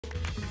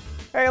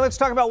Hey, let's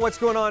talk about what's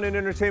going on in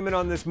entertainment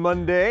on this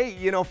Monday.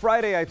 You know,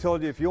 Friday I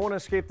told you if you want to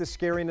escape the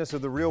scariness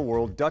of the real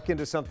world, duck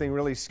into something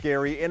really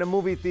scary in a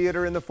movie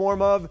theater in the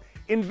form of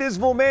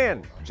Invisible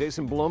Man.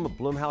 Jason Blum of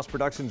Blumhouse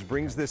Productions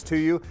brings this to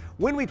you.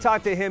 When we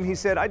talked to him, he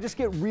said, I just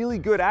get really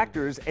good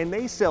actors and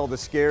they sell the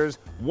scares.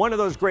 One of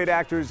those great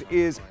actors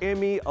is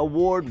Emmy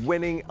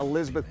award-winning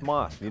Elizabeth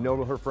Moss. You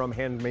know her from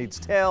Handmaid's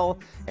Tale,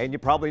 and you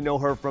probably know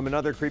her from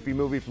another creepy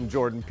movie from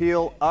Jordan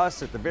Peele,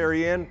 Us, at the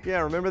very end.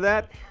 Yeah, remember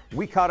that?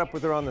 We caught up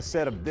with her on the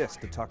set of this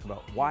to talk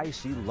about why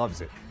she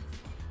loves it.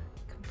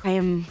 I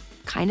am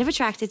kind of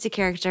attracted to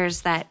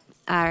characters that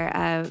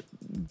are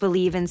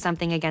believe in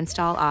something against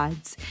all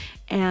odds,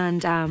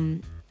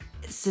 and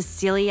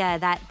Cecilia,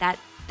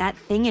 that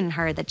thing in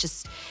her that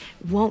just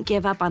won't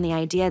give up on the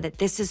idea that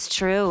this is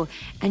true,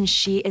 and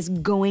she is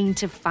going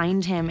to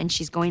find him, and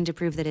she's going to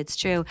prove that it's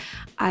true.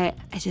 I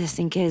just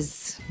think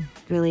is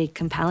really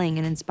compelling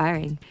and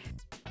inspiring.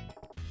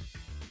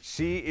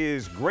 She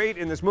is great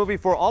in this movie.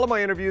 For all of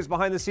my interviews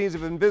behind the scenes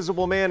of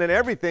Invisible Man and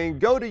everything,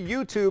 go to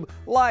YouTube,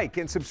 like,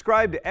 and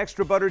subscribe to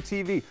Extra Butter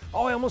TV.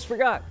 Oh, I almost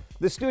forgot.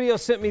 The studio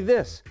sent me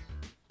this.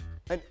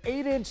 An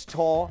 8-inch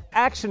tall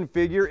action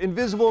figure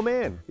Invisible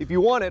Man. If you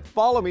want it,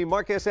 follow me,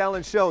 Mark S.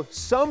 Allen Show.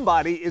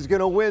 Somebody is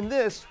gonna win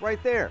this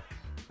right there.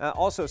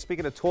 Also,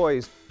 speaking of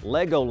toys,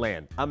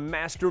 Legoland, a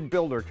master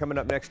builder coming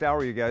up next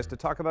hour, you guys, to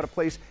talk about a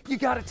place you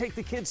gotta take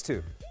the kids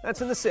to.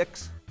 That's in the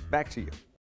 6. Back to you.